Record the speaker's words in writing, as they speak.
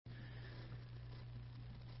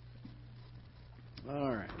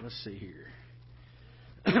All right, let's see here.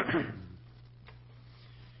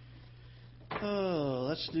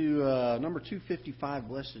 Let's do number 255,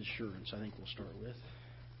 Blessed Assurance, I think we'll start with.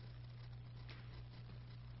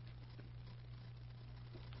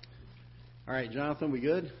 All right, Jonathan, we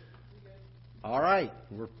good? All right,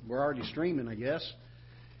 we're already streaming, I guess.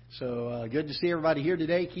 So good to see everybody here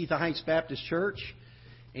today, Ketha Heights Baptist Church.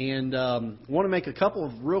 And want to make a couple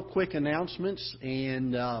of real quick announcements,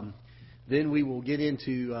 and then we will get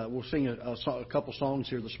into, we'll sing a couple songs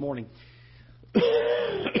here this morning.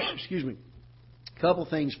 Excuse me. A couple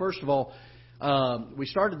things. First of all, we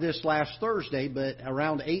started this last Thursday, but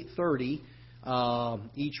around 8:30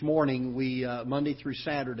 each morning, we Monday through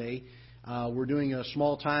Saturday, we're doing a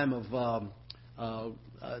small time of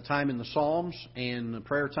time in the Psalms and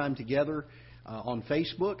prayer time together on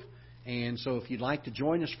Facebook. And so if you'd like to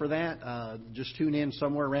join us for that, just tune in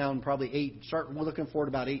somewhere around probably 8. We're looking forward to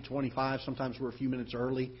about 8:25. Sometimes we're a few minutes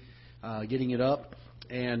early getting it up.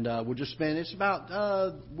 And we'll just spend, it's about,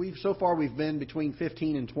 so far we've been between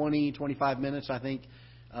 15 and 20, 25 minutes, I think,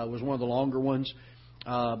 was one of the longer ones.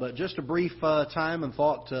 But just a brief time and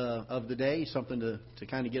thought of the day, something to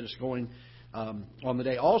kind of get us going on the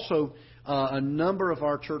day. Also, a number of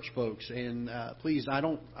our church folks, and please, I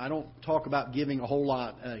don't talk about giving a whole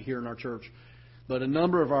lot here in our church, but a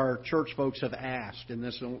number of our church folks have asked, and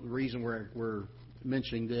that's the reason we're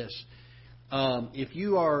mentioning this. If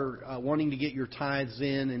you are wanting to get your tithes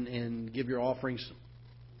in and give your offerings,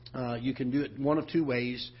 you can do it one of two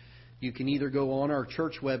ways. You can either go on our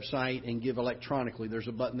church website and give electronically. There's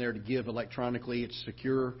a button there to give electronically. It's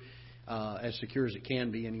secure, as secure as it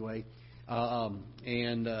can be anyway.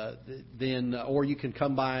 Then, or you can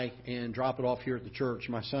come by and drop it off here at the church.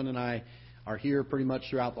 My son and I are here pretty much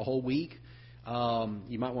throughout the whole week.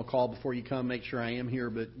 You might want to call before you come, make sure I am here,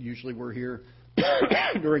 but usually we're here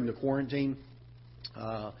during the quarantine.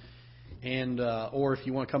 Or if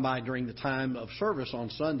you want to come by during the time of service on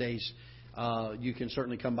Sundays, you can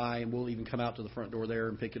certainly come by, and we'll even come out to the front door there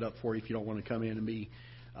and pick it up for you if you don't want to come in and be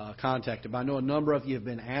contacted. But I know a number of you have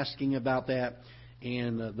been asking about that,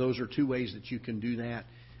 and those are two ways that you can do that.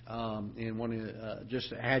 And want to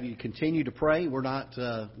just have you continue to pray. We're not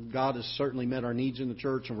God has certainly met our needs in the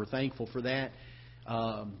church, and we're thankful for that.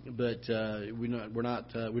 But we don't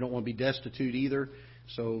want to be destitute either.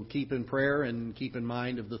 So keep in prayer and keep in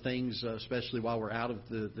mind of the things, especially while we're out of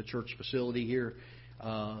the church facility here,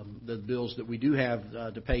 the bills that we do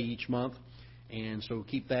have to pay each month. And so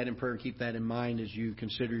keep that in prayer and keep that in mind as you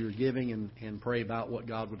consider your giving and pray about what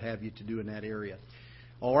God would have you to do in that area.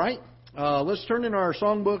 All right. Let's turn in our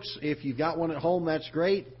songbooks. If you've got one at home, that's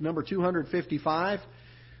great. Number 255.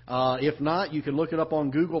 If not, you can look it up on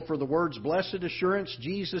Google for the words, Blessed Assurance,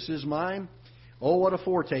 Jesus is Mine. Oh, what a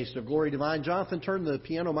foretaste of glory divine. Jonathan, turn the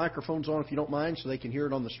piano microphones on if you don't mind so they can hear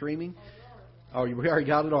it on the streaming. Oh, we already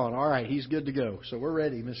got it on. All right, he's good to go. So we're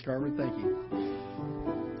ready, Miss Carmen. Thank you.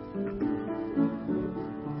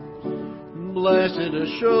 Blessed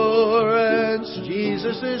assurance,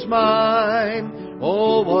 Jesus is mine.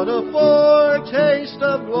 Oh, what a foretaste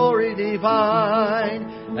of glory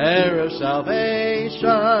divine. Heir of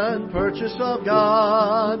salvation, purchase of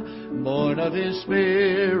God, born of His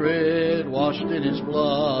Spirit, washed in His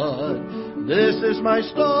blood. This is my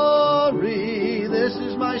story, this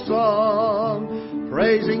is my song,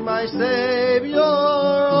 praising my Savior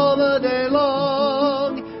all the day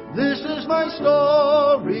long. This is my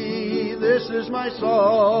story, this is my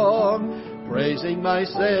song, praising my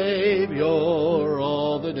Savior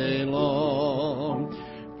all the day long.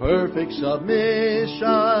 Perfect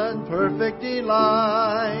submission, perfect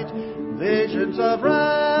delight, visions of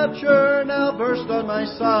rapture now burst on my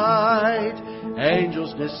sight.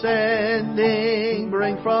 Angels descending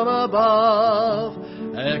bring from above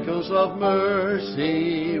echoes of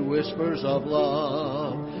mercy, whispers of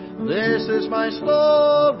love. This is my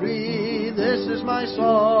story, this is my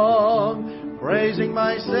song, praising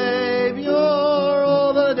my Savior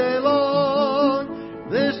all the day long.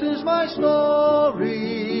 This is my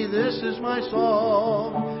story, this is my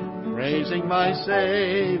song, praising my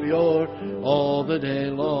Savior all the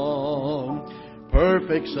day long.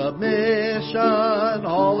 Perfect submission,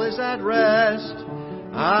 all is at rest.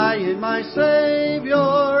 I in my Savior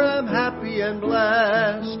am happy and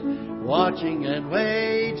blessed, watching and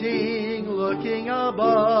waiting, looking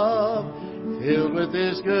above, filled with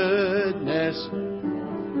His goodness.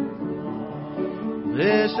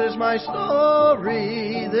 This is my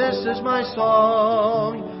story, this is my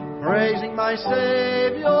song, praising my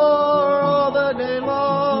Savior all the day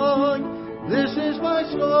long. This is my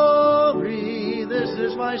story, this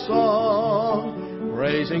is my song,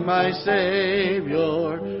 praising my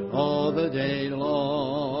Savior all the day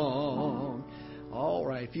long. All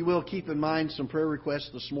right, if you will, keep in mind some prayer requests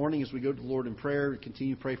this morning as we go to the Lord in prayer.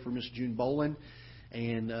 Continue to pray for Miss June Bolin,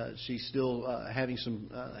 and she's still having some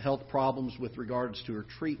health problems with regards to her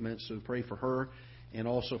treatment, so pray for her, and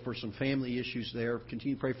also for some family issues there.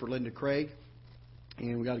 Continue to pray for Linda Craig,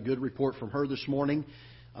 and we got a good report from her this morning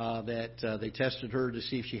that they tested her to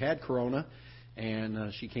see if she had corona.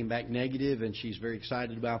 And she came back negative, and she's very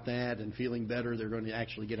excited about that and feeling better. They're going to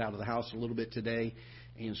actually get out of the house a little bit today.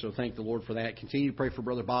 And so thank the Lord for that. Continue to pray for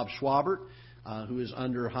Brother Bob Schwabert, who is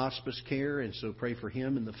under hospice care. And so pray for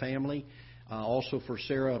him and the family. Also for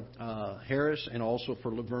Sarah Harris and also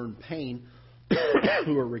for Laverne Payne,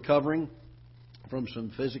 who are recovering from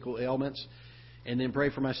some physical ailments. And then pray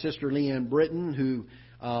for my sister Leanne Britton, who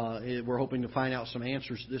we're hoping to find out some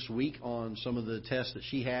answers this week on some of the tests that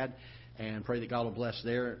she had. And pray that God will bless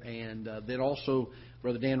there. And then also,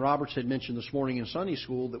 Brother Dan Roberts had mentioned this morning in Sunday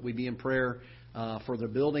school that we be in prayer for the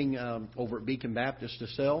building over at Beacon Baptist to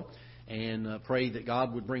sell. And pray that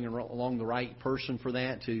God would bring along the right person for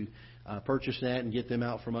that to purchase that and get them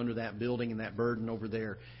out from under that building and that burden over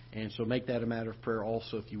there. And so make that a matter of prayer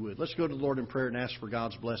also, if you would. Let's go to the Lord in prayer and ask for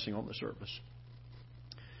God's blessing on the service.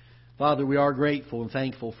 Father, we are grateful and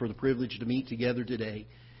thankful for the privilege to meet together today.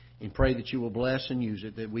 And pray that you will bless and use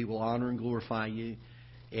it, that we will honor and glorify you.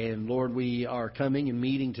 And Lord, we are coming and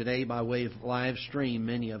meeting today by way of live stream,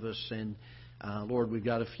 many of us. And Lord, we've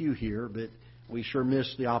got a few here, but we sure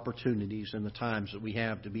miss the opportunities and the times that we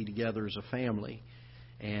have to be together as a family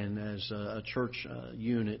and as a church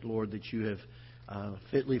unit, Lord, that you have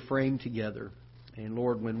fitly framed together. And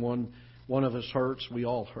Lord, when one of us hurts, we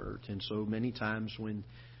all hurt. And so many times when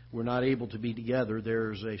we're not able to be together,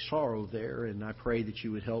 there's a sorrow there, and I pray that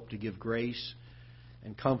you would help to give grace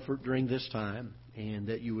and comfort during this time, and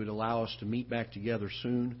that you would allow us to meet back together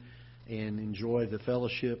soon and enjoy the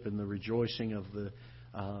fellowship and the rejoicing of the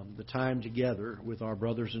time together with our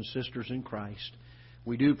brothers and sisters in Christ.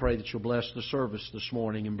 We do pray that you'll bless the service this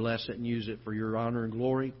morning and bless it and use it for your honor and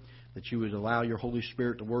glory, that you would allow your Holy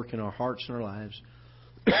Spirit to work in our hearts and our lives.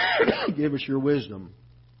 Give us your wisdom,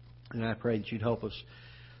 and I pray that you'd help us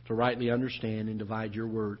to rightly understand and divide your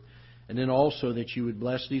word. And then also that you would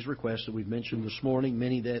bless these requests that we've mentioned this morning,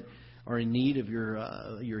 many that are in need of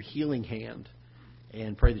your healing hand,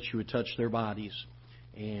 and pray that you would touch their bodies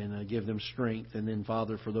and give them strength. And then,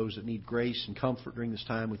 Father, for those that need grace and comfort during this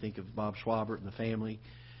time, we think of Bob Schwabert and the family,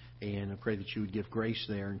 and I pray that you would give grace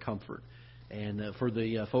there and comfort. And for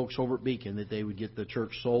the folks over at Beacon, that they would get the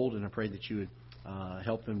church sold, and I pray that you would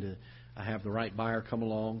help them to have the right buyer come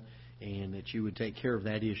along, and that you would take care of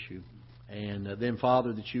that issue. And then,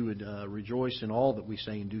 Father, that you would rejoice in all that we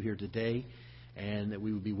say and do here today, and that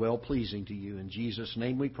we would be well-pleasing to you. In Jesus'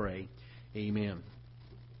 name we pray. Amen.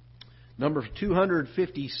 Number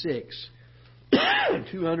 256.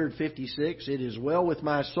 256, It Is Well With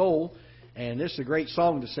My Soul. And this is a great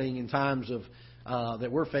song to sing in times of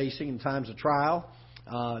that we're facing, in times of trial.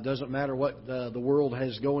 It doesn't matter what the world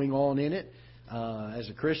has going on in it. As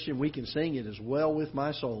a Christian, we can sing It Is Well With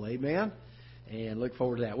My Soul. Amen? And look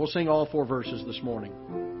forward to that. We'll sing all 4 verses this morning.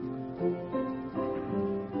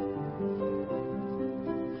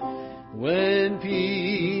 When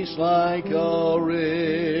peace like a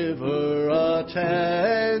river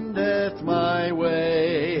attendeth my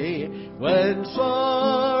way, when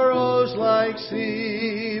sorrows like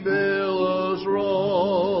sea billows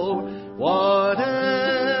roll,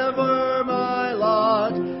 whatever my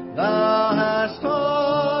lot, thou hast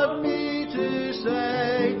taught me to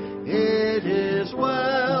say, it is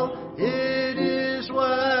well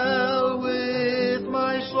with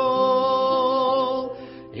my soul.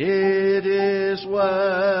 It is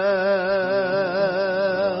well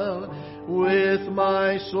with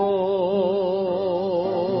my soul.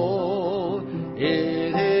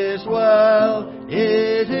 It is well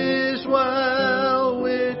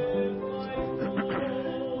with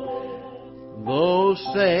though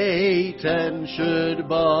Satan should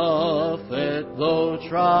buffet, though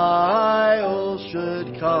trials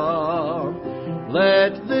should come,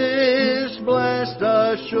 let this blessed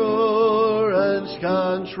assurance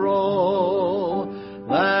control,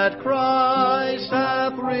 that Christ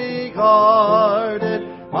hath regarded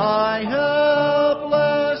my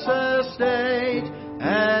helpless estate,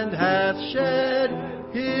 and hath shed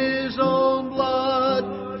His own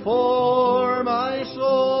blood for my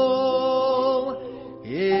soul.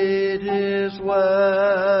 It is well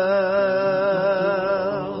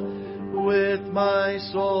with my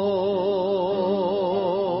soul.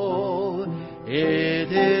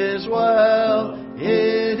 It is well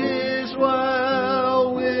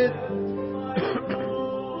with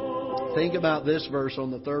Think about this verse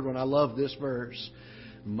on the third one. I love this verse.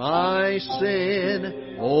 My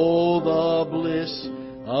sin, oh the bliss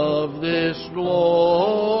of this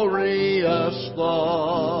glorious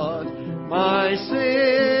thought. My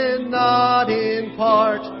sin not in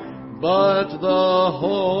part, but the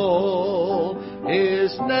whole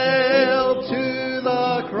is nailed to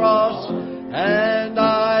the cross, and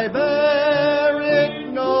I bear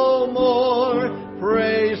it no more.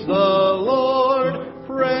 Praise the Lord,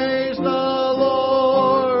 praise the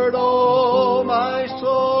Lord, oh my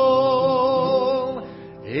soul.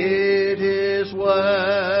 It is well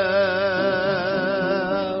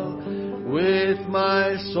with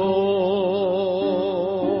my soul.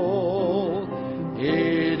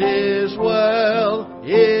 It is well,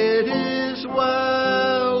 it is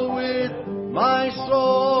well with my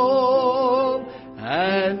soul.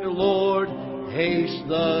 And Lord, haste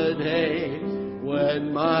the day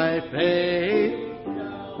when my faith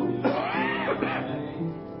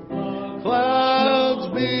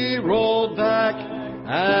clouds be rolled back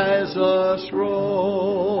as a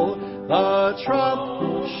scroll. The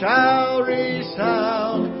trump shall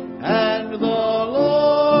resound, and the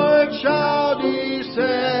Lord shall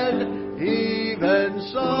descend. Even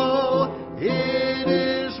so, it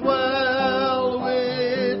is well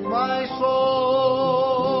with my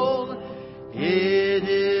soul. It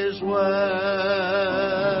is well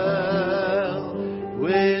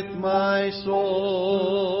with my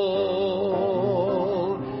soul.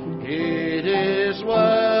 It is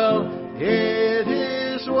well, it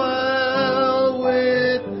is well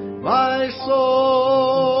with my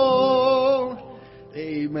soul.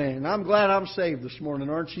 Amen. I'm glad I'm saved this morning,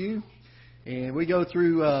 aren't you? And we go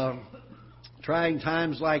through trying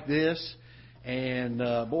times like this, and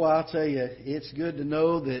boy, I'll tell you, it's good to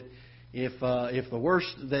know that if the worst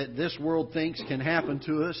that this world thinks can happen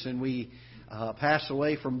to us, and we pass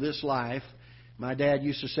away from this life. My dad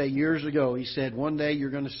used to say years ago, he said, one day you're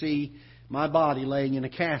going to see my body laying in a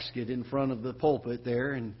casket in front of the pulpit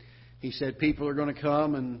there, and he said people are going to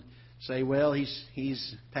come and say, well,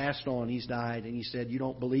 he's passed on, he's died. And he said, you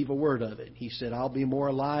don't believe a word of it. He said, I'll be more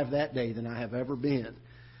alive that day than I have ever been.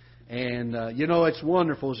 And, it's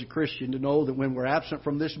wonderful as a Christian to know that when we're absent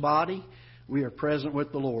from this body, we are present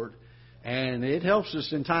with the Lord. And it helps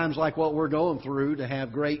us in times like what we're going through to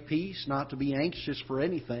have great peace, not to be anxious for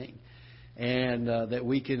anything. And that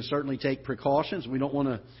we can certainly take precautions. We don't want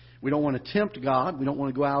to tempt God. We don't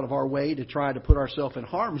want to go out of our way to try to put ourselves in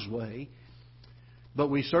harm's way. But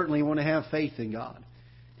we certainly want to have faith in God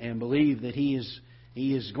and believe that He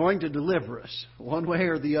is going to deliver us one way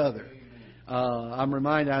or the other. I'm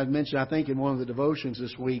reminded, I mentioned, I think in one of the devotions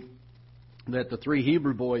this week, that the three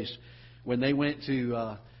Hebrew boys, when they went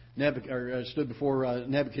to stood before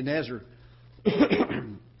Nebuchadnezzar,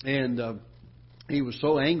 and he was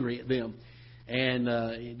so angry at them,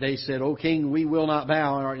 and they said, "O King, we will not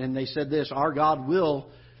bow." And they said this, "Our God will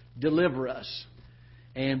deliver us."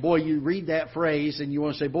 And boy, you read that phrase and you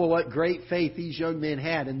want to say, boy, what great faith these young men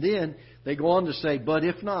had. And then they go on to say, but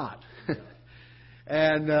if not.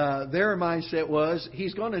 And their mindset was,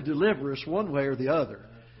 He's going to deliver us one way or the other.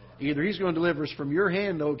 Either He's going to deliver us from your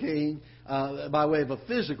hand, O King, by way of a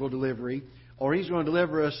physical delivery, or He's going to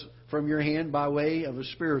deliver us from your hand by way of a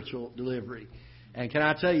spiritual delivery. And can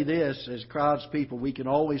I tell you this, as God's people, we can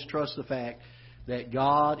always trust the fact that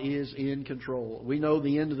God is in control. We know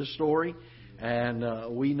the end of the story. And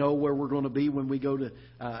we know where we're going to be when we go to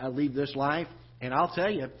leave this life. And I'll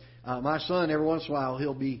tell you, my son, every once in a while,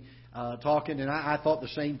 he'll be talking. And I thought the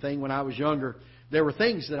same thing when I was younger. There were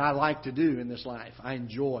things that I like to do in this life. I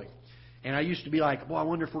enjoy. And I used to be like, I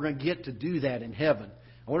wonder if we're going to get to do that in heaven.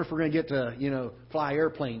 I wonder if we're going to get to, fly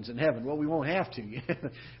airplanes in heaven. Well, we won't have to.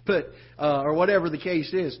 But or whatever the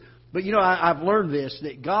case is. But, I've learned this,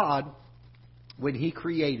 that God, when He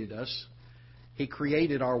created us, He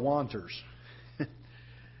created our wanters.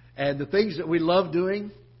 And the things that we love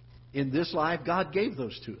doing in this life, God gave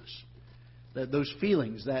those to us. Those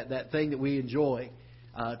feelings, that thing that we enjoy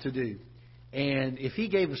to do. And if He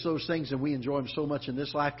gave us those things and we enjoy them so much in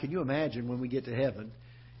this life, can you imagine when we get to heaven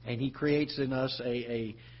and He creates in us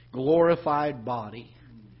a glorified body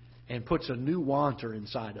and puts a new wanter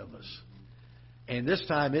inside of us? And this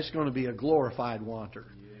time it's going to be a glorified wanter.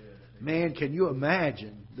 Man, can you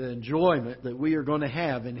imagine the enjoyment that we are going to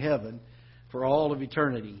have in heaven for all of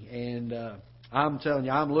eternity? And I'm telling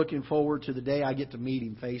you, I'm looking forward to the day I get to meet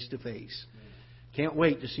Him face to face. Can't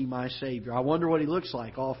wait to see my Savior. I wonder what He looks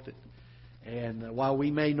like often. And while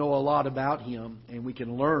we may know a lot about Him, and we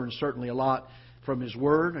can learn certainly a lot from His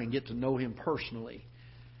Word and get to know Him personally,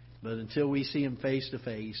 But until we see Him face to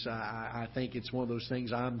face, I think it's one of those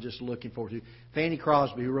things I'm just looking forward to. Fanny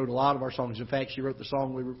Crosby, who wrote a lot of our songs. In fact, she wrote the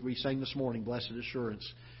song we sang this morning, Blessed Assurance,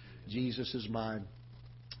 Jesus is mine.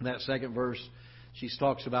 In that second verse, she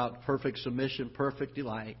talks about perfect submission, perfect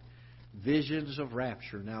delight. Visions of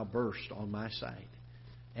rapture now burst on my sight.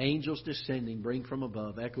 Angels descending bring from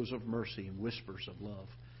above echoes of mercy and whispers of love.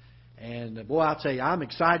 And boy, I'll tell you, I'm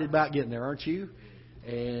excited about getting there, aren't you?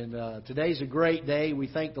 And today's a great day. We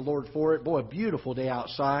thank the Lord for it. Boy, a beautiful day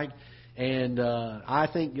outside. And I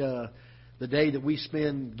think the day that we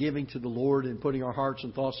spend giving to the Lord and putting our hearts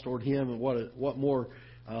and thoughts toward Him, and what more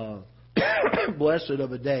blessed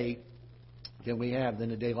of a day can we have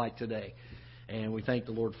than a day like today. And we thank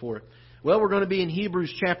the Lord for it. Well, we're going to be in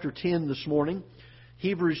Hebrews chapter 10 this morning.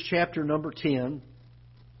 Hebrews chapter number 10.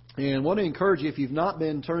 And I want to encourage you, if you've not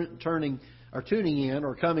been tuning in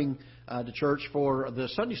or coming to church for the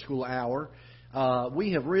Sunday school hour,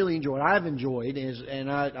 we have really enjoyed. I've enjoyed,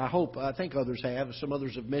 and I think others have. Some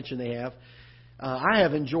others have mentioned they have. I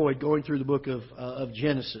have enjoyed going through the book of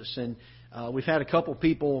Genesis, and we've had a couple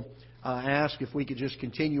people ask if we could just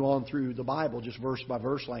continue on through the Bible, just verse by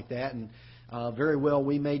verse like that, and very well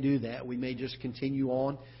we may do that. We may just continue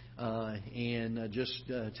on and just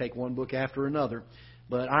take one book after another.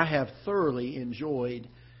 But I have thoroughly enjoyed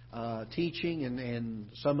teaching, and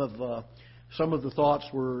some of the thoughts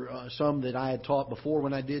were some that I had taught before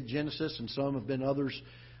when I did Genesis, and some have been others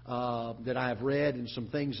that I have read, and some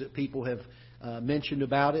things that people have mentioned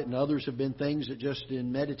about it, and others have been things that just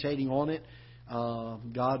in meditating on it,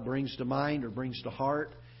 God brings to mind or brings to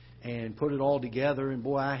heart, and put it all together. And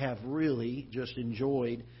boy, I have really just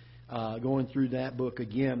enjoyed going through that book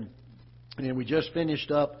again. And we just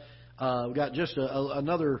finished up. We've got just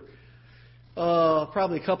another,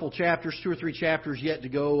 probably a couple chapters, 2 or 3 chapters yet to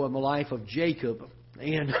go on the life of Jacob.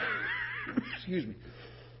 And, excuse me,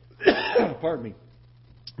 pardon me.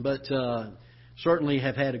 But certainly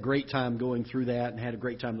have had a great time going through that and had a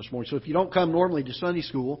great time this morning. So if you don't come normally to Sunday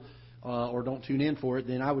school or don't tune in for it,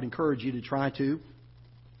 then I would encourage you to try to.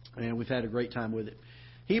 And we've had a great time with it.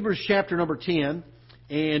 Hebrews chapter number 10.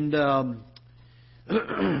 And I'm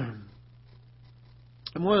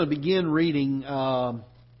going to begin reading.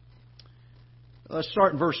 Let's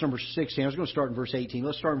start in verse number 16. I was going to start in verse 18.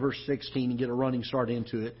 Let's start in verse 16 and get a running start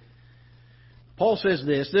into it. Paul says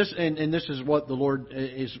this, and this is what the Lord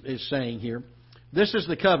is saying here. This is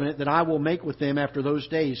the covenant that I will make with them after those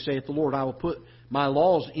days, saith the Lord. I will put my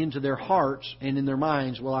laws into their hearts, and in their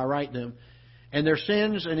minds will I write them. And their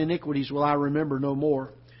sins and iniquities will I remember no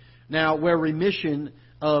more. Now, where remission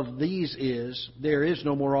of these is, there is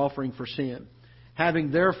no more offering for sin.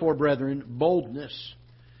 Having therefore, brethren, boldness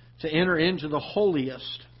to enter into the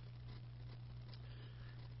holiest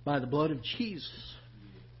by the blood of Jesus,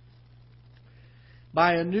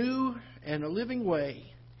 by a new and a living way,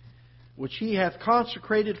 which He hath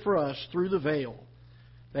consecrated for us through the veil,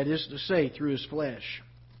 that is to say, through His flesh.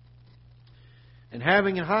 And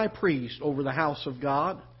having a high priest over the house of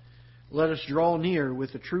God, let us draw near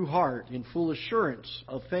with a true heart in full assurance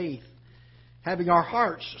of faith, having our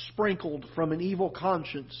hearts sprinkled from an evil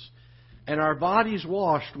conscience and our bodies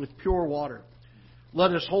washed with pure water.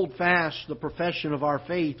 Let us hold fast the profession of our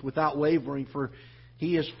faith without wavering, for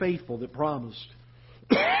He is faithful that promised.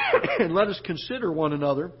 And let us consider one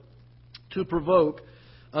another to provoke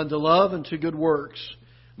unto love and to good works,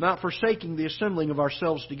 not forsaking the assembling of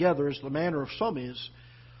ourselves together as the manner of some is,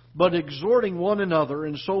 but exhorting one another,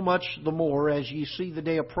 and so much the more as ye see the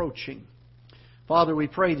day approaching. Father, we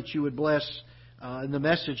pray that You would bless in the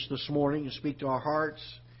message this morning and speak to our hearts,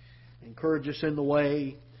 encourage us in the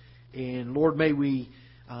way. And Lord, may we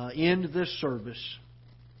end this service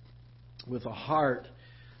with a heart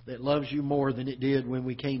that loves You more than it did when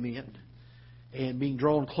we came in, and being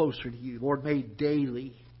drawn closer to You. Lord, may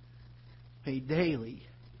daily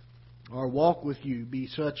our walk with You be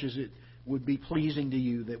such as it would be pleasing to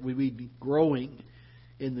You, that we would be growing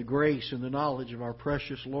in the grace and the knowledge of our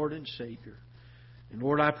precious Lord and Savior. And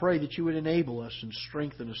Lord, I pray that You would enable us and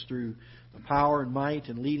strengthen us through the power and might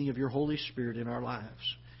and leading of Your Holy Spirit in our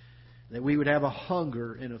lives, that we would have a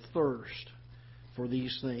hunger and a thirst for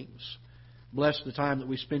these things. Bless the time that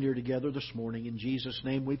we spend here together this morning. In Jesus'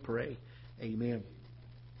 name we pray. Amen.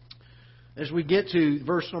 As we get to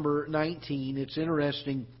verse number 19, it's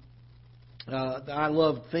interesting. I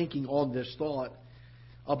love thinking on this thought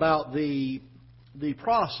about the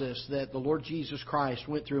process that the Lord Jesus Christ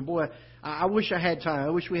went through. And boy, I wish I had time. I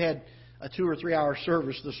wish we had a 2 or 3 hour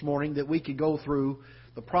service this morning that we could go through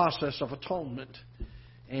the process of atonement.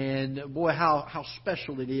 And boy, how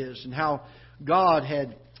special it is, and how God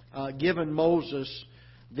had given Moses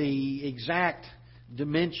the exact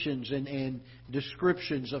dimensions and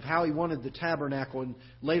descriptions of how He wanted the tabernacle and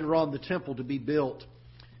later on the temple to be built,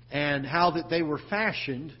 and how that they were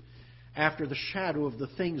fashioned after the shadow of the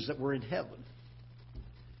things that were in heaven.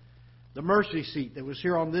 The mercy seat that was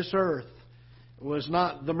here on this earth was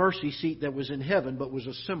not the mercy seat that was in heaven, but was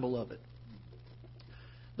a symbol of it.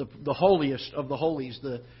 The holiest of the holies,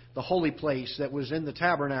 the holy place that was in the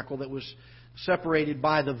tabernacle, that was separated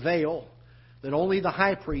by the veil that only the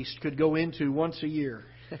high priest could go into once a year.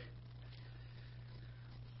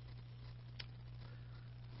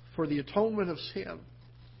 For the atonement of sin.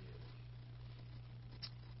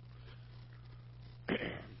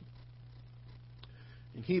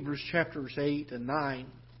 In Hebrews chapters 8 and 9,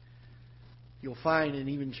 you'll find, and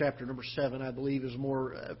even chapter number 7, I believe, is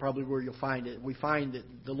more probably where you'll find it. We find that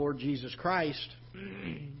the Lord Jesus Christ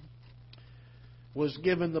was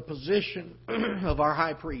given the position of our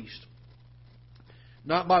high priest.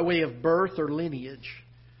 Not by way of birth or lineage,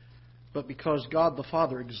 but because God the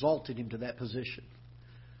Father exalted Him to that position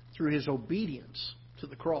through His obedience to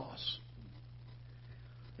the cross.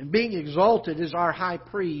 And being exalted as our high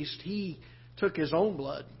priest, He took His own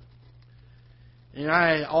blood. And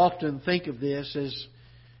I often think of this as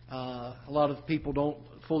a lot of people don't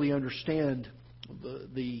fully understand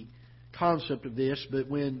the concept of this, but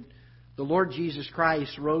when the Lord Jesus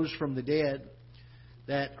Christ rose from the dead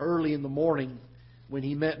that early in the morning, when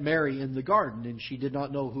He met Mary in the garden and she did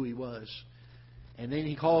not know who He was. And then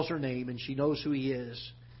He calls her name and she knows who He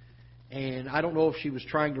is. And I don't know if she was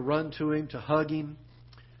trying to run to Him, to hug Him,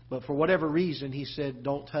 but for whatever reason He said,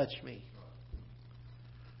 "Don't touch me."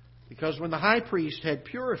 Because when the high priest had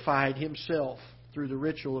purified himself through the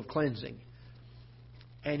ritual of cleansing,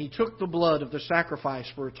 and he took the blood of the sacrifice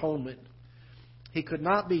for atonement, he could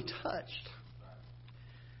not be touched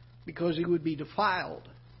because he would be defiled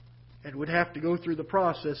and would have to go through the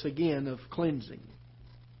process again of cleansing.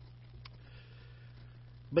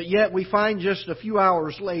 But yet we find just a few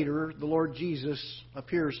hours later, the Lord Jesus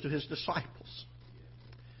appears to His disciples.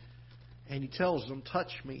 And He tells them,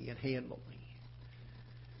 "Touch me and handle me."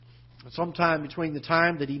 Sometime between the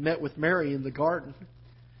time that He met with Mary in the garden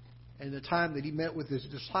and the time that He met with His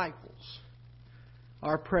disciples,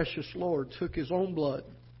 our precious Lord took His own blood,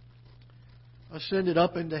 ascended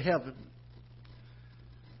up into heaven,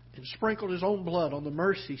 and sprinkled His own blood on the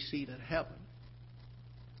mercy seat in heaven.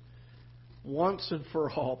 Once and for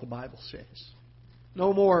all, the Bible says.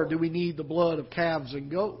 No more do we need the blood of calves and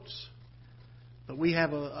goats, but we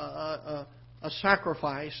have a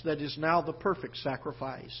sacrifice that is now the perfect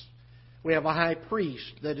sacrifice. We have a high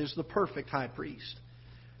priest that is the perfect high priest.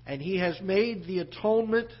 And He has made the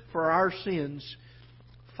atonement for our sins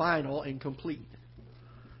final and complete.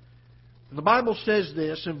 And the Bible says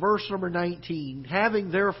this in verse number 19,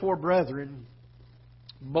 "Having therefore, brethren,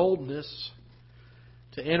 boldness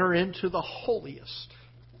to enter into the holiest."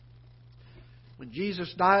 When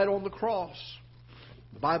Jesus died on the cross,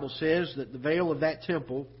 the Bible says that the veil of that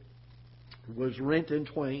temple was rent in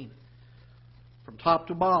twain from top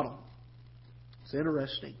to bottom. It's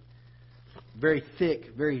interesting. Very thick,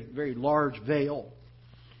 very, very large veil.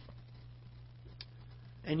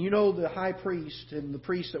 And you know, the high priest and the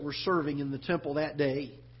priests that were serving in the temple that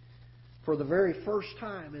day, for the very first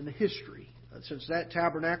time in the history, since that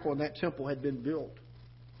tabernacle and that temple had been built,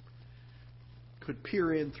 could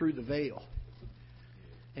peer in through the veil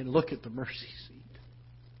and look at the mercy seat.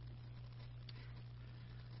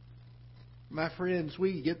 My friends,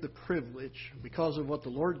 we get the privilege, because of what the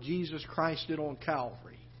Lord Jesus Christ did on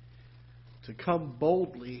Calvary, to come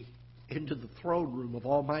boldly into the throne room of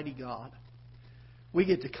Almighty God. We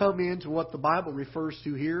get to come into what the Bible refers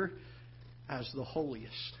to here as the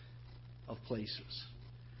holiest of places.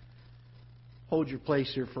 Hold your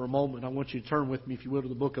place here for a moment. I want you to turn with me, if you will, to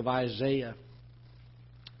the book of Isaiah.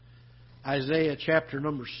 Isaiah chapter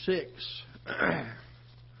number 6.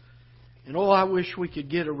 And I wish we could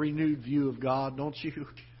get a renewed view of God, don't you?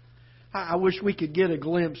 I wish we could get a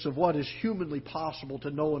glimpse of what is humanly possible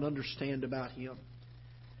to know and understand about Him.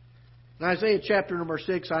 In Isaiah chapter number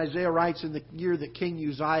 6, Isaiah writes, "In the year that King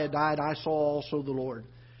Uzziah died, I saw also the Lord,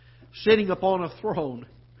 sitting upon a throne."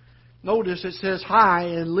 Notice it says high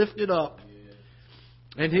and lifted up.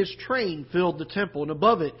 And His train filled the temple. And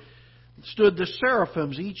above it stood the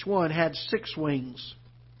seraphims. Each one had 6 wings.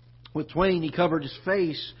 With twain He covered His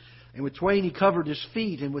face, and with twain He covered His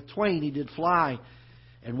feet, and with twain He did fly.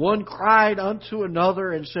 And one cried unto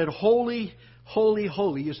another and said, "Holy, holy,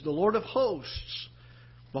 holy is the Lord of hosts.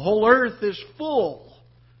 The whole earth is full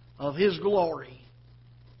of His glory."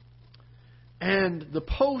 And the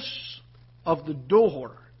posts of the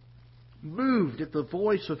door moved at the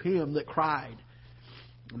voice of Him that cried.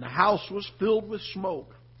 And the house was filled with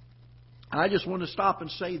smoke. I just want to stop and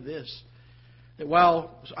say this, that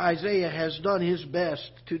while Isaiah has done his best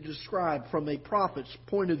to describe from a prophet's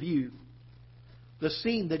point of view the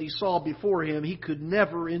scene that he saw before him, he could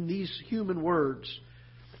never, in these human words,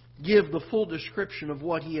 give the full description of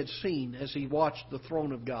what he had seen as he watched the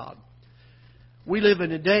throne of God. We live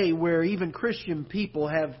in a day where even Christian people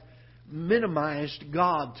have minimized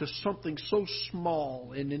God to something so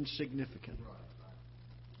small and insignificant.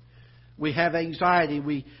 We have anxiety,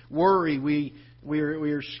 we worry,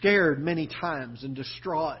 we're scared many times and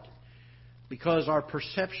distraught because our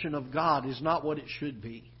perception of God is not what it should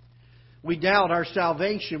be. We doubt our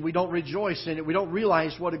salvation. We don't rejoice in it. We don't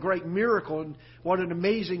realize what a great miracle and what an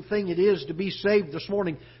amazing thing it is to be saved this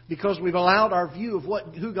morning, because we've allowed our view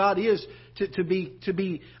of who God is to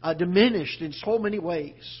be diminished in so many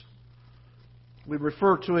ways. We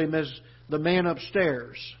refer to Him as the man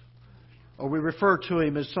upstairs, or we refer to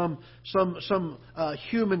Him as some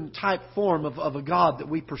human type form of a God that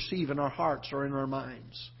we perceive in our hearts or in our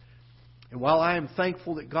minds. And while I am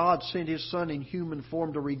thankful that God sent His Son in human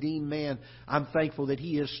form to redeem man, I'm thankful that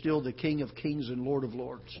He is still the King of kings and Lord of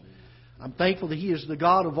lords. I'm thankful that He is the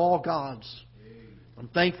God of all gods. I'm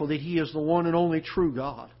thankful that He is the one and only true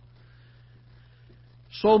God.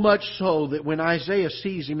 So much so that when Isaiah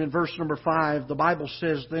sees Him in verse number 5, the Bible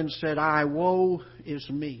says, "Then said I, woe is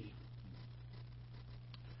me."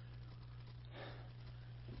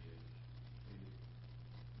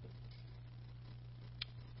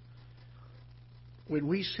 When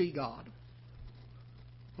we see God,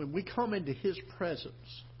 when we come into His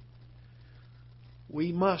presence,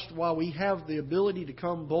 we must, while we have the ability to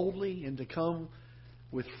come boldly and to come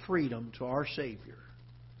with freedom to our Savior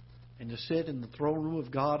and to sit in the throne room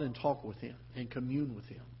of God and talk with Him and commune with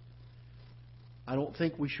Him, I don't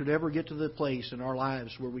think we should ever get to the place in our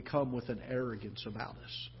lives where we come with an arrogance about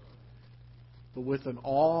us, but with an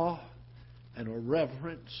awe and a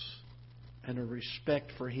reverence and a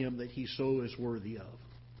respect for Him that He so is worthy of.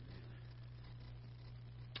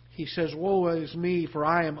 He says, "Woe is me, for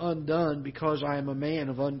I am undone, because I am a man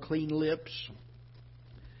of unclean lips.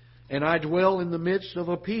 And I dwell in the midst of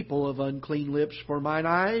a people of unclean lips, for mine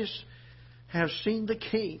eyes have seen the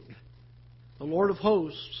King, the Lord of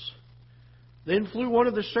hosts. Then flew one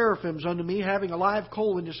of the seraphims unto me, having a live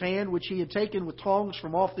coal in his hand, which he had taken with tongs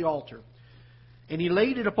from off the altar. And he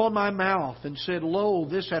laid it upon my mouth, and said, Lo,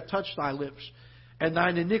 this hath touched thy lips, and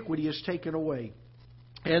thine iniquity is taken away,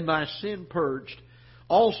 and thy sin purged.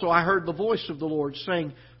 Also I heard the voice of the Lord,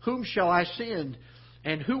 saying, Whom shall I send,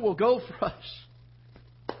 and who will go for us?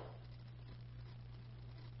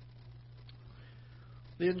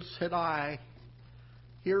 Then said I,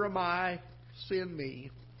 Here am I, send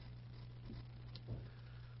me."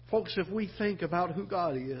 Folks, if we think about who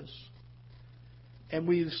God is, and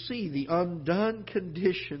we see the undone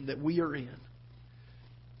condition that we are in.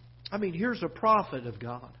 I mean, here's a prophet of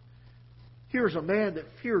God. Here's a man that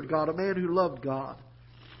feared God, a man who loved God.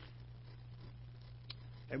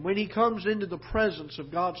 And when he comes into the presence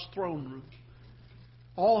of God's throne room,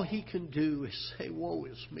 all he can do is say, Woe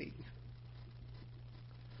is me.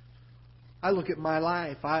 I look at my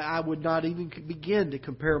life. I would not even begin to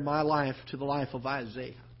compare my life to the life of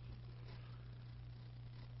Isaiah.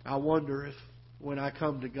 I wonder if when I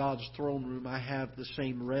come to God's throne room, I have the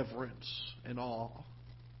same reverence and awe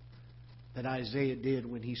that Isaiah did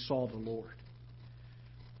when he saw the Lord,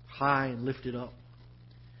 high and lifted up.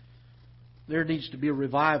 There needs to be a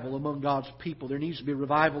revival among God's people. There needs to be a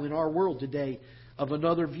revival in our world today of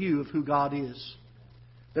another view of who God is.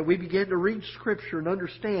 That we begin to read Scripture and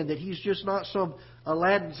understand that He's just not some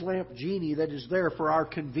Aladdin's lamp genie that is there for our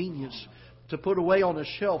convenience, to put away on a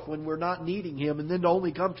shelf when we're not needing Him, and then to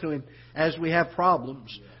only come to Him as we have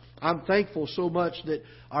problems. I'm thankful so much that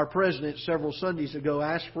our President several Sundays ago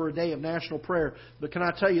asked for a day of national prayer. But can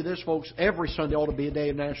I tell you this, folks? Every Sunday ought to be a day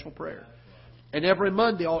of national prayer. And every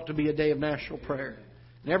Monday ought to be a day of national prayer.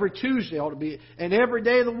 And every Tuesday ought to be. And every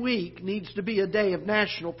day of the week needs to be a day of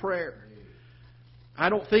national prayer. I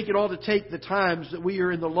don't think it ought to take the times that we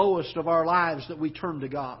are in the lowest of our lives that we turn to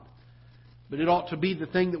God. But it ought to be the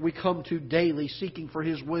thing that we come to daily, seeking for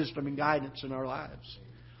His wisdom and guidance in our lives.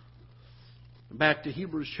 Back to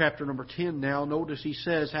Hebrews chapter number 10 now. Notice he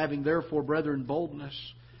says, Having therefore, brethren, boldness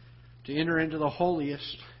to enter into the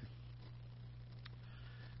holiest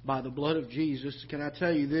by the blood of Jesus. Can I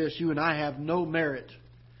tell you this? You and I have no merit.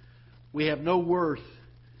 We have no worth.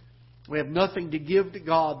 We have nothing to give to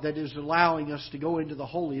God that is allowing us to go into the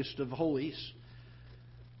holiest of holies.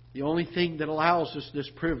 The only thing that allows us this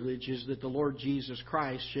privilege is that the Lord Jesus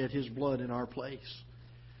Christ shed His blood in our place.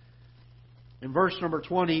 In verse number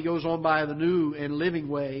 20, he goes on by the new and living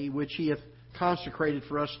way, which he hath consecrated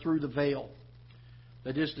for us through the veil,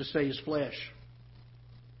 that is to say, his flesh.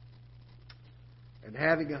 And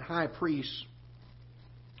having a high priest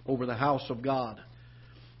over the house of God,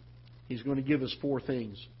 he's going to give us four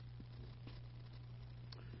things.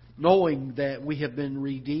 Knowing that we have been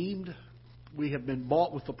redeemed, we have been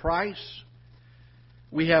bought with a price,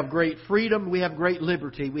 we have great freedom, we have great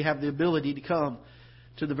liberty, we have the ability to come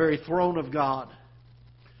to the very throne of God.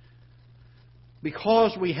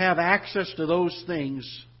 Because we have access to those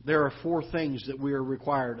things, there are four things that we are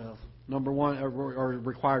required of. Number one, or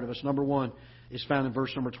required of us. Number one is found in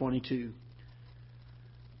verse number 22.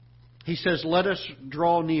 He says, "Let us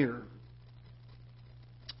draw near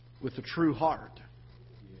with a true heart."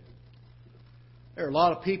 There are a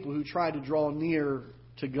lot of people who try to draw near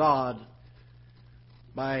to God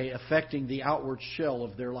by affecting the outward shell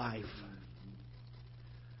of their life.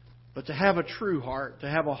 But to have a true heart, to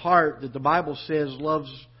have a heart that the Bible says loves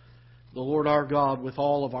the Lord our God with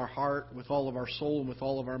all of our heart, with all of our soul, and with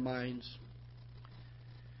all of our minds.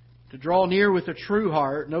 To draw near with a true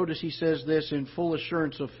heart, notice he says this, in full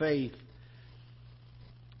assurance of faith.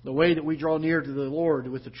 The way that we draw near to the Lord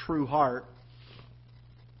with a true heart,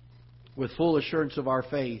 with full assurance of our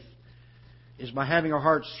faith, is by having our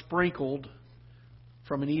hearts sprinkled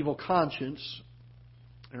from an evil conscience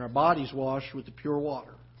and our bodies washed with the pure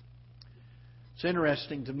water. It's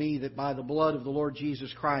interesting to me that by the blood of the Lord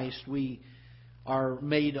Jesus Christ we are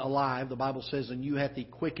made alive. The Bible says, "And you hath He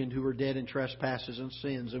quickened who were dead in trespasses and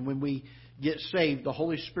sins." And when we get saved, the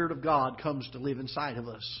Holy Spirit of God comes to live inside of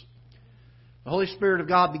us. The Holy Spirit of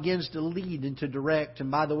God begins to lead and to direct. And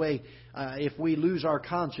by the way, if we lose our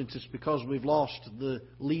conscience, it's because we've lost the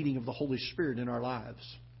leading of the Holy Spirit in our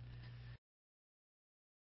lives.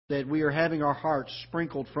 That we are having our hearts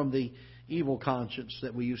sprinkled from the evil conscience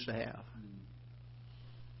that we used to have.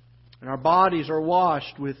 And our bodies are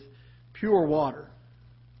washed with pure water.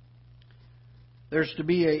 There's to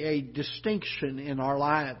be a distinction in our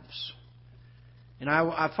lives. And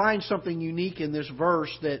I find something unique in this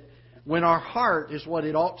verse, that when our heart is what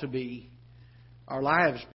it ought to be, our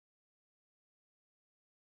lives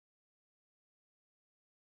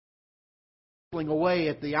away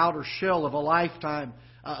at the outer shell of a lifetime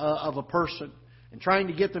of a person, and trying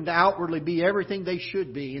to get them to outwardly be everything they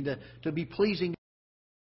should be, and to be pleasing.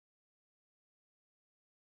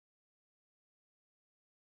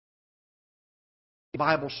 The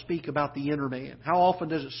Bible speak about the inner man? How often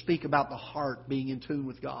does it speak about the heart being in tune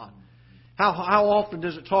with God? How often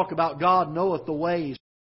does it talk about God knoweth the ways?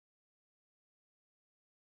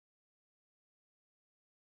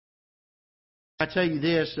 I tell you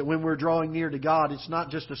this, that when we're drawing near to God, it's not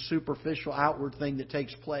just a superficial outward thing that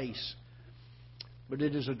takes place, but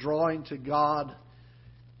it is a drawing to God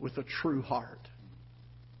with a true heart.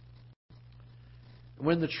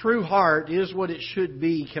 When the true heart is what it should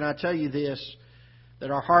be, can I tell you this, that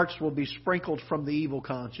our hearts will be sprinkled from the evil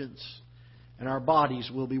conscience and our bodies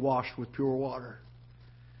will be washed with pure water.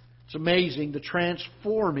 It's amazing the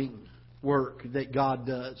transforming work that God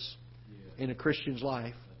does in a Christian's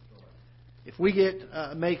life. If we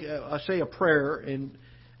say a prayer and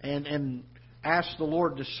ask the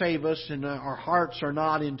Lord to save us, and our hearts are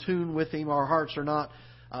not in tune with Him, our hearts are not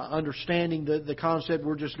understanding the concept,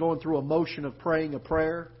 we're just going through a motion of praying a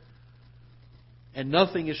prayer, and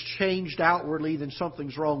nothing is changed outwardly, then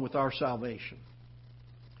something's wrong with our salvation.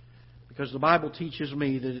 Because the Bible teaches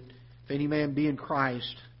me that if any man be in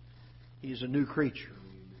Christ, he is a new creature.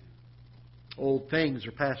 Old things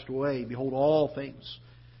are passed away. Behold, all things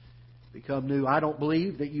become new. I don't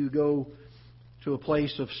believe that you go to a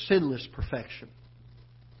place of sinless perfection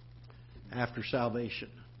after salvation.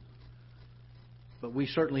 But we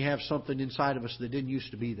certainly have something inside of us that didn't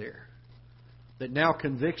used to be there, that now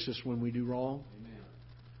convicts us when we do wrong. Amen.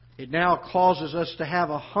 It now causes us to have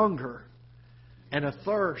a hunger and a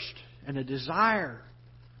thirst and a desire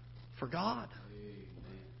for God. Amen.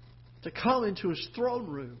 To come into His throne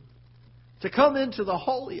room, to come into the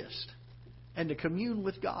holiest, and to commune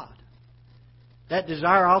with God. That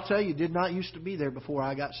desire, I'll tell you, did not used to be there before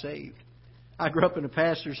I got saved. I grew up in a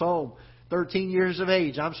pastor's home, 13 years of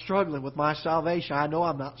age. I'm struggling with my salvation. I know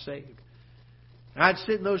I'm not saved. And I'd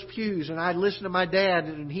sit in those pews and I'd listen to my dad,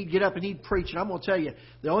 and he'd get up and he'd preach. And I'm going to tell you,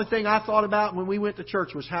 the only thing I thought about when we went to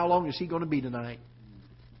church was how long is he going to be tonight?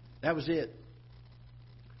 That was it.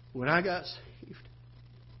 When I got saved,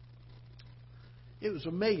 it was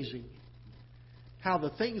amazing how the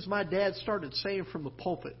things my dad started saying from the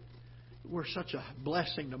pulpit were such a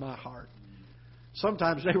blessing to my heart.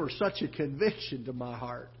 Sometimes they were such a conviction to my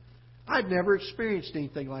heart. I'd never experienced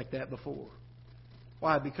anything like that before.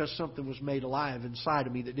 Why? Because something was made alive inside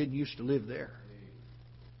of me that didn't used to live there.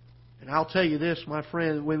 And I'll tell you this, my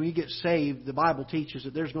friend, when we get saved, the Bible teaches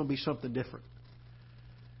that there's going to be something different.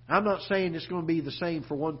 I'm not saying it's going to be the same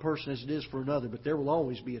for one person as it is for another, but there will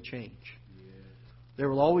always be a change. There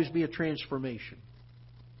will always be a transformation.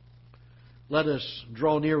 Let us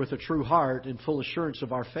draw near with a true heart in full assurance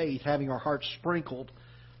of our faith, having our hearts sprinkled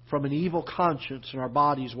from an evil conscience and our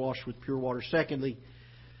bodies washed with pure water. Secondly,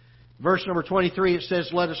 verse number 23, it says,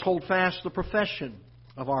 let us hold fast the profession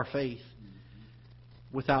of our faith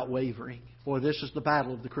without wavering. Boy, this is the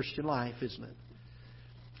battle of the Christian life, isn't it?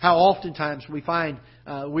 How oftentimes we find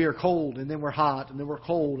we are cold and then we're hot, and then we're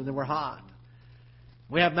cold and then we're hot.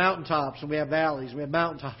 We have mountaintops and we have valleys. We have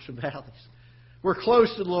mountaintops and valleys. We're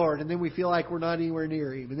close to the Lord and then we feel like we're not anywhere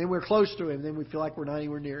near Him. And then we're close to Him and then we feel like we're not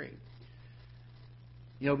anywhere near Him.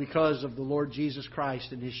 You know, because of the Lord Jesus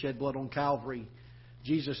Christ and His shed blood on Calvary,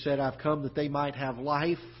 Jesus said, I've come that they might have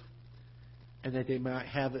life and that they might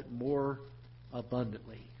have it more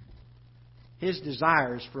abundantly. His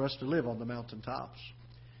desire is for us to live on the mountaintops.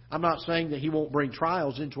 I'm not saying that He won't bring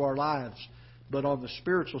trials into our lives, but on the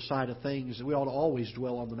spiritual side of things, we ought to always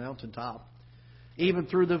dwell on the mountaintop. Even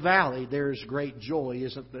through the valley, there is great joy,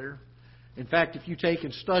 isn't there? In fact, if you take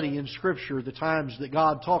and study in Scripture the times that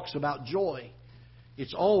God talks about joy,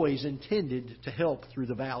 it's always intended to help through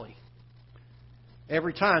the valley.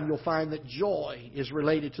 Every time you'll find that joy is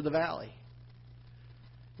related to the valley.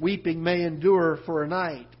 Weeping may endure for a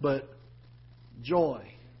night, but joy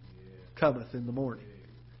cometh in the morning.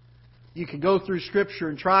 You can go through Scripture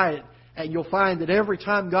and try it, and you'll find that every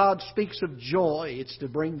time God speaks of joy, it's to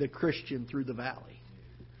bring the Christian through the valley.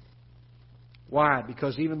 Why?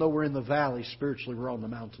 Because even though we're in the valley, spiritually we're on the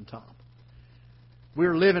mountaintop.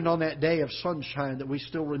 We're living on that day of sunshine that we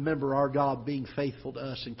still remember our God being faithful to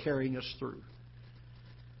us and carrying us through.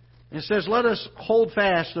 And it says, let us hold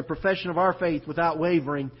fast the profession of our faith without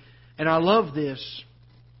wavering. And I love this.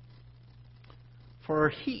 For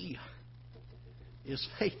He is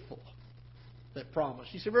faithful that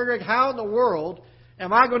promised. You say, Brother Greg, how in the world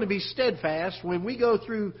am I going to be steadfast when we go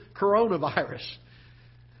through coronavirus?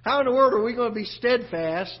 How in the world are we going to be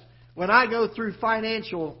steadfast when I go through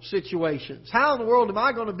financial situations? How in the world am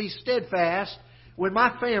I going to be steadfast when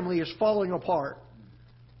my family is falling apart?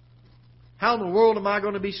 How in the world am I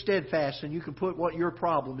going to be steadfast? And you can put what your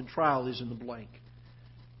problem and trial is in the blank.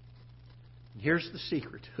 And here's the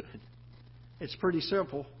secret to it. It's pretty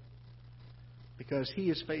simple. Because He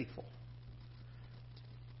is faithful.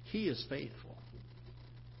 He is faithful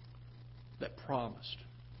that promised.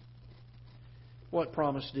 What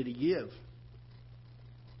promise did He give?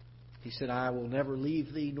 He said, I will never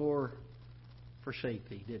leave thee nor forsake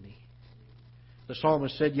thee, didn't He? The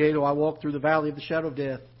psalmist said, yea, though I walk through the valley of the shadow of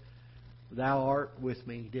death, thou art with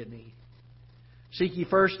me, didn't He? Seek ye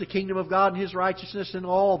first the kingdom of God and His righteousness, and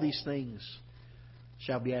all these things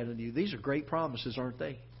shall be added unto you. These are great promises, aren't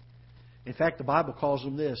they? In fact, the Bible calls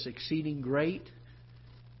them this, exceeding great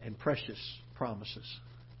and precious promises.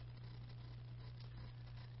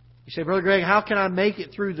 You say, Brother Greg, how can I make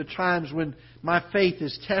it through the times when my faith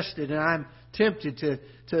is tested and I'm tempted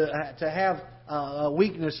to have a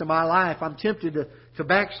weakness in my life? I'm tempted to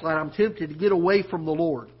backslide. I'm tempted to get away from the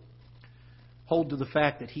Lord. Hold to the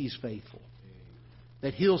fact that He's faithful.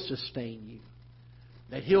 That He'll sustain you.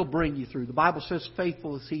 That He'll bring you through. The Bible says,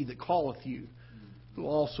 faithful is He that calleth you, who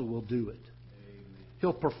also will do it.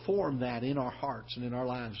 He'll perform that in our hearts and in our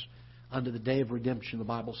lives unto the day of redemption, the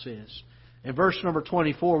Bible says. In verse number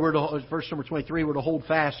 24, verse number 23, we're to hold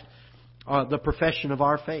fast the profession of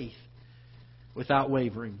our faith without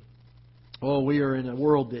wavering. Oh, we are in a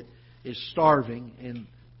world that is starving and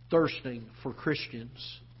thirsting for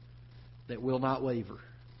Christians that will not waver.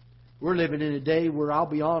 We're living in a day where, I'll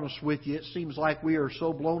be honest with you, it seems like we are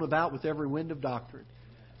so blown about with every wind of doctrine.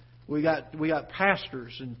 We got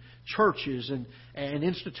pastors and churches and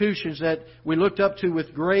institutions that we looked up to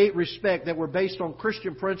with great respect that were based on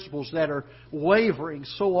Christian principles that are wavering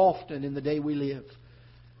so often in the day we live.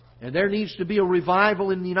 And there needs to be a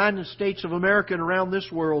revival in the United States of America and around this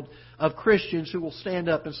world of Christians who will stand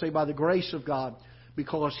up and say, by the grace of God,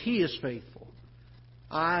 because He is faithful,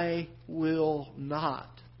 I will not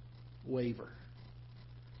waver.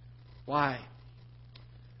 Why?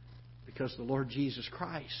 Because the Lord Jesus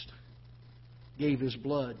Christ gave His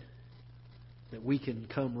blood that we can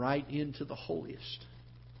come right into the holiest.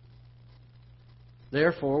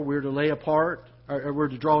 Therefore, we're to lay apart, or we're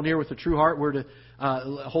to draw near with a true heart. We're to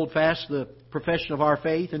hold fast the profession of our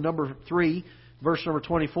faith. And number 3, verse number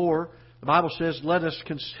 24, the Bible says, let us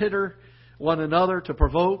consider one another to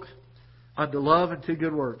provoke unto love and to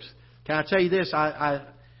good works. Can I tell you this?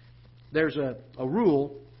 there's a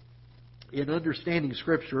rule in understanding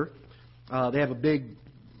Scripture. They have a big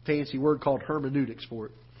fancy word called hermeneutics for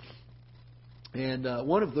it. And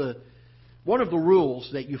one of the rules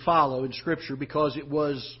that you follow in Scripture, because it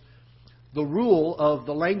was the rule of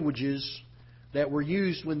the languages that were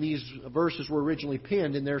used when these verses were originally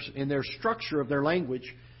penned, in their structure of their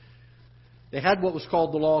language, they had what was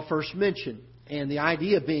called the law of first mention. And the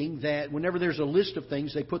idea being that whenever there's a list of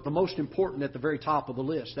things, they put the most important at the very top of the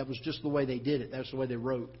list. That was just the way they did it. That's the way they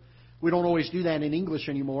wrote. We don't always do that in English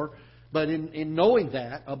anymore. But in knowing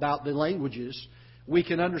that about the languages, we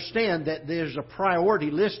can understand that there's a priority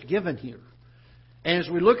list given here. And as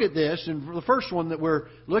we look at this, and the first one that we're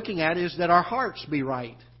looking at is that our hearts be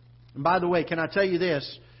right. And by the way, can I tell you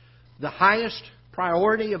this? The highest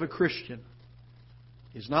priority of a Christian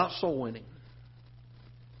is not soul winning.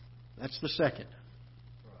 That's the second.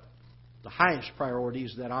 The highest priority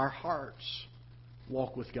is that our hearts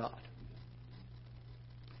walk with God.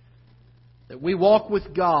 That we walk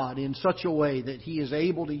with God in such a way that He is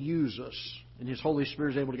able to use us and His Holy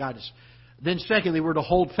Spirit is able to guide us. Then secondly, we're to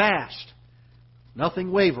hold fast.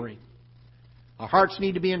 Nothing wavering. Our hearts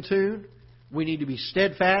need to be in tune. We need to be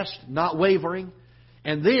steadfast, not wavering.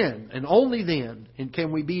 And then, and only then,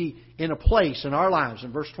 can we be in a place in our lives,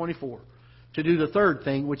 in verse 24, to do the third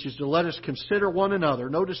thing, which is to let us consider one another.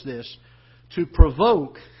 Notice this. To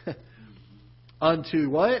provoke unto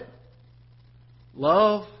what?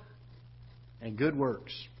 Love and good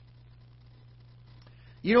works.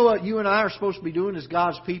 You know what you and I are supposed to be doing as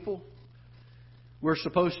God's people? We're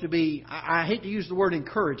supposed to be, I hate to use the word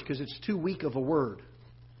encourage because it's too weak of a word.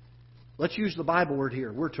 Let's use the Bible word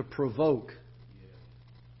here. We're to provoke.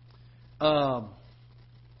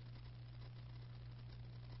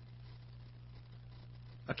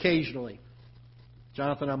 Occasionally.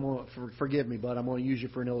 Jonathan, forgive me, but I'm going to use you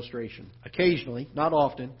for an illustration. Occasionally, not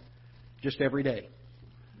often, just every day.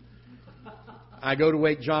 I go to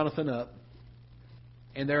wake Jonathan up,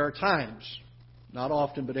 and there are times, not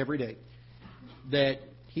often, but every day, that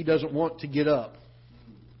he doesn't want to get up.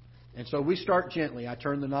 And so we start gently. I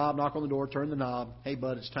turn the knob, knock on the door, turn the knob. Hey,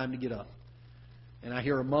 bud, it's time to get up. And I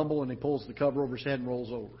hear a mumble, and he pulls the cover over his head and rolls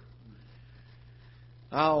over.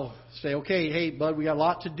 I'll say, okay, hey, bud, we got a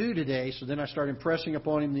lot to do today. So then I start impressing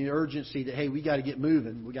upon him the urgency that, hey, we got to get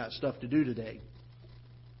moving. We got stuff to do today.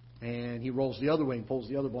 And he rolls the other way and pulls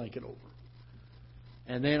the other blanket over.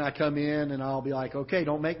 And then I come in and I'll be like, okay,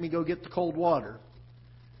 don't make me go get the cold water.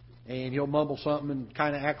 And he'll mumble something and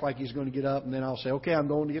kind of act like he's going to get up. And then I'll say, okay, I'm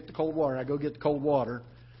going to get the cold water. I go get the cold water.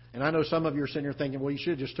 And I know some of you are sitting here thinking, well, you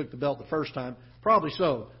should have just took the belt the first time. Probably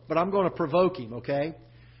so. But I'm going to provoke him, okay?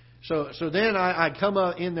 So then I come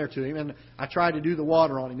in there to him and I try to do the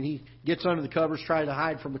water on him. And he gets under the covers, trying to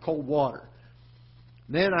hide from the cold water.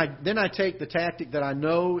 Then I take the tactic that I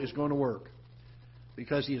know is going to work.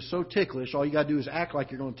 Because he is so ticklish, all you got to do is act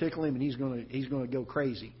like you're going to tickle him and he's going to go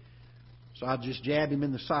crazy. So I'll just jab him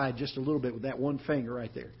in the side just a little bit with that one finger right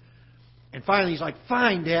there. And finally he's like,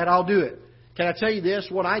 fine, Dad, I'll do it. Can I tell you this?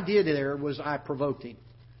 What I did there was I provoked him.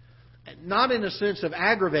 Not in a sense of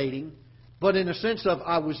aggravating, but in a sense of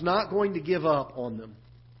I was not going to give up on them.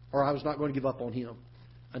 Or I was not going to give up on him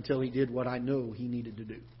until he did what I know he needed to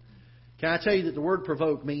do. Can I tell you that the word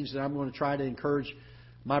provoke means that I'm going to try to encourage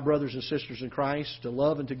my brothers and sisters in Christ to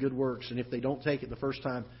love and to good works. And if they don't take it the first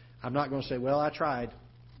time, I'm not going to say, well, I tried.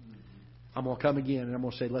 I'm going to come again and I'm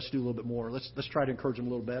going to say, let's do a little bit more. Let's try to encourage them a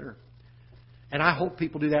little better. And I hope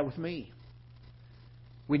people do that with me.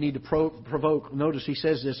 We need to provoke. Notice he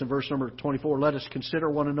says this in verse number 24. Let us consider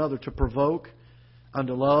one another to provoke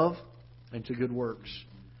unto love and to good works.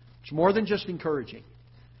 It's more than just encouraging.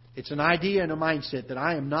 It's an idea and a mindset that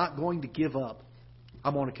I am not going to give up.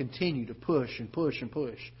 I'm going to continue to push and push and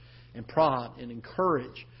push and prod and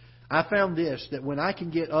encourage. I found this, that when I can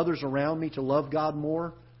get others around me to love God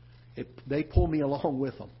more, they pull me along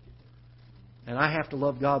with them. And I have to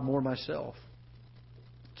love God more myself.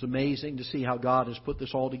 It's amazing to see how God has put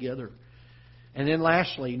this all together. And then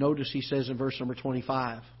lastly, notice he says in verse number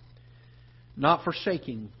 25, not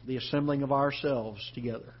forsaking the assembling of ourselves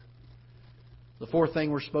together. The fourth thing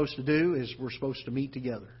we're supposed to do is we're supposed to meet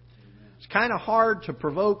together. It's kind of hard to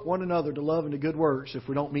provoke one another to love and to good works if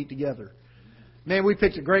we don't meet together. Man, we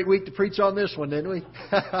picked a great week to preach on this one, didn't we?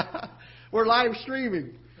 We're live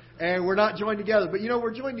streaming and we're not joined together. But you know,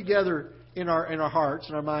 we're joined together in our hearts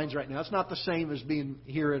and our minds right now. It's not the same as being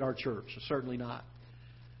here at our church. It's certainly not.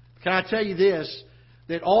 Can I tell you this?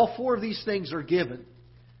 That all four of these things are given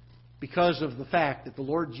because of the fact that the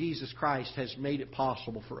Lord Jesus Christ has made it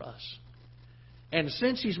possible for us. And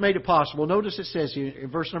since He's made it possible, notice it says here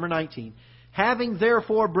in verse number 19, having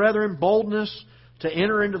therefore, brethren, boldness to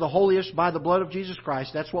enter into the holiest by the blood of Jesus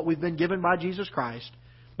Christ. That's what we've been given by Jesus Christ,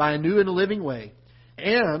 by a new and a living way.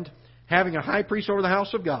 And having a high priest over the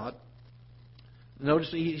house of God.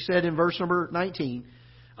 Notice he said in verse number 19,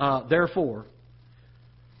 therefore,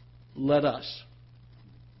 let us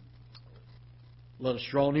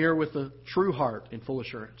draw near with a true heart and full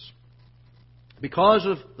assurance. Because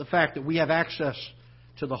of the fact that we have access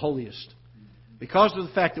to the holiest, because of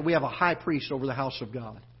the fact that we have a high priest over the house of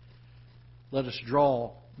God, let us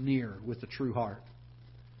draw near with a true heart,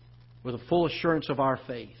 with a full assurance of our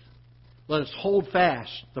faith. Let us hold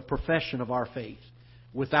fast the profession of our faith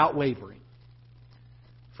without wavering,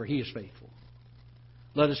 for He is faithful.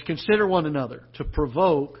 Let us consider one another to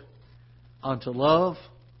provoke unto love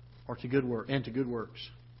or to good work and to good works.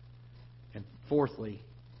 And fourthly,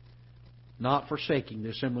 not forsaking the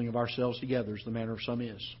assembling of ourselves together as the manner of some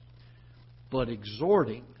is, but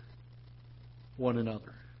exhorting one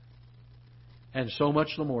another. And so much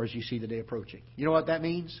the more as you see the day approaching. You know what that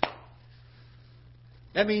means?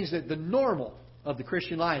 That means that the normal of the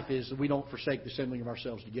Christian life is that we don't forsake the assembling of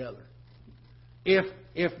ourselves together.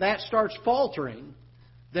 If that starts faltering,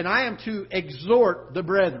 then I am to exhort the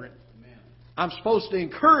brethren. I'm supposed to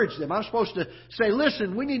encourage them. I'm supposed to say,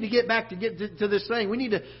 listen, we need to get back to this thing. We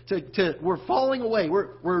need to we're falling away.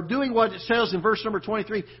 We're doing what it says in verse number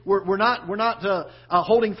 23. We're not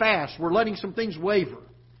holding fast. We're letting some things waver.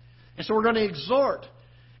 And so we're going to exhort.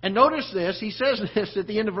 And notice this. He says this at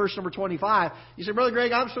the end of verse number 25. He said, Brother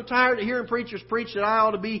Greg, I'm so tired of hearing preachers preach that I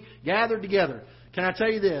ought to be gathered together. Can I tell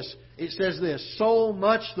you this? It says this, so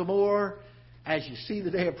much the more as you see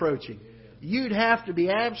the day approaching. You'd have to be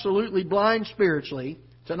absolutely blind spiritually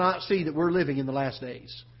to not see that we're living in the last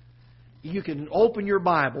days. You can open your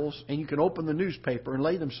Bibles and you can open the newspaper and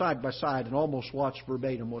lay them side by side and almost watch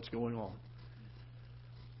verbatim what's going on.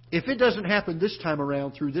 If it doesn't happen this time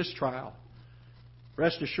around through this trial,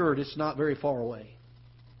 rest assured it's not very far away.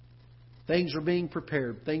 Things are being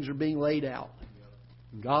prepared. Things are being laid out.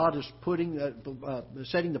 God is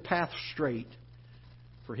setting the path straight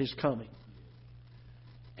for His coming.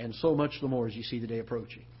 And so much the more as you see the day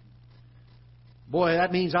approaching. Boy,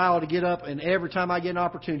 that means I ought to get up and every time I get an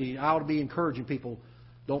opportunity, I ought to be encouraging people,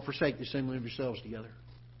 don't forsake the assembling of yourselves together.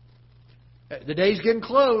 The day's getting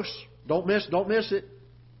close. Don't miss it.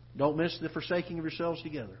 Don't miss the forsaking of yourselves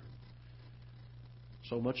together.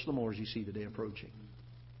 So much the more as you see the day approaching.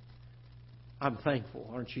 I'm thankful,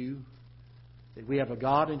 aren't you, that we have a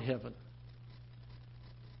God in heaven.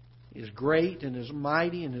 As great and as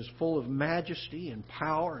mighty and as full of majesty and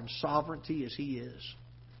power and sovereignty as He is,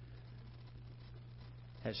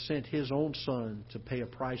 has sent His own Son to pay a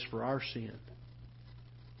price for our sin.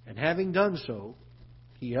 And having done so,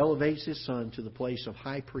 He elevates His Son to the place of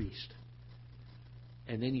high priest.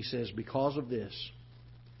 And then He says, because of this,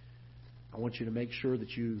 I want you to make sure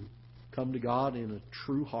that you come to God in a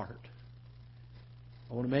true heart.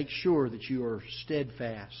 I want to make sure that you are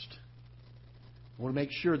steadfast. I want to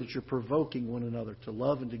make sure that you're provoking one another to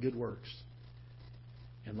love and to good works.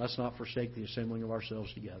 And let's not forsake the assembling of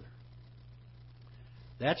ourselves together.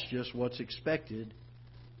 That's just what's expected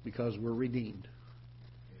because we're redeemed.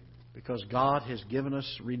 Because God has given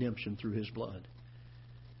us redemption through His blood.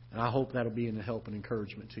 And I hope that'll be a help and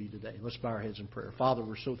encouragement to you today. Let's bow our heads in prayer. Father,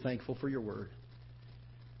 we're so thankful for Your Word.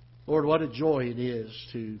 Lord, what a joy it is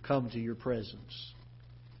to come to Your presence.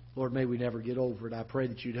 Lord, may we never get over it. I pray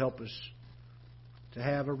that You'd help us to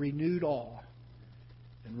have a renewed awe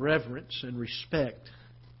and reverence and respect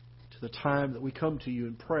to the time that we come to You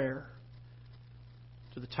in prayer,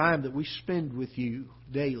 to the time that we spend with You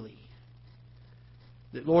daily.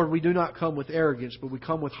 That, Lord, we do not come with arrogance, but we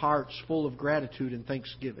come with hearts full of gratitude and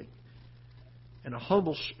thanksgiving. And a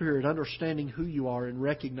humble spirit, understanding who You are and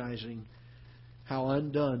recognizing how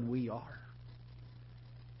undone we are.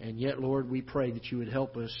 And yet, Lord, we pray that You would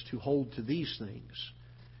help us to hold to these things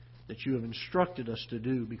that You have instructed us to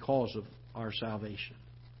do because of our salvation.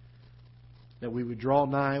 That we would draw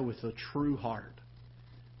nigh with a true heart.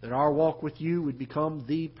 That our walk with You would become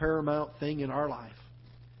the paramount thing in our life.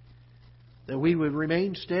 That we would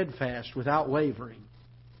remain steadfast without wavering.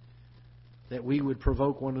 That we would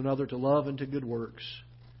provoke one another to love and to good works.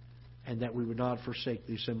 And that we would not forsake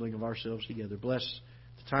the assembling of ourselves together. Bless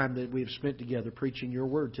the time that we have spent together preaching Your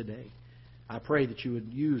Word today. I pray that You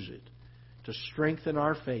would use it to strengthen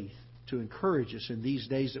our faith, to encourage us in these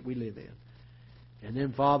days that we live in. And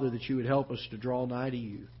then, Father, that You would help us to draw nigh to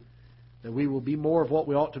You. That we will be more of what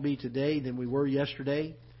we ought to be today than we were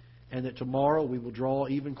yesterday. And that tomorrow we will draw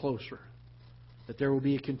even closer. That there will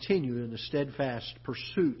be a continued and a steadfast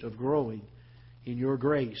pursuit of growing in Your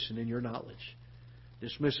grace and in Your knowledge.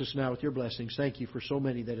 Dismiss us now with Your blessings. Thank You for so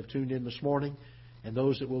many that have tuned in this morning. And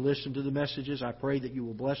those that will listen to the messages, I pray that you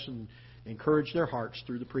will bless and encourage their hearts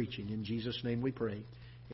through the preaching. In Jesus' name we pray.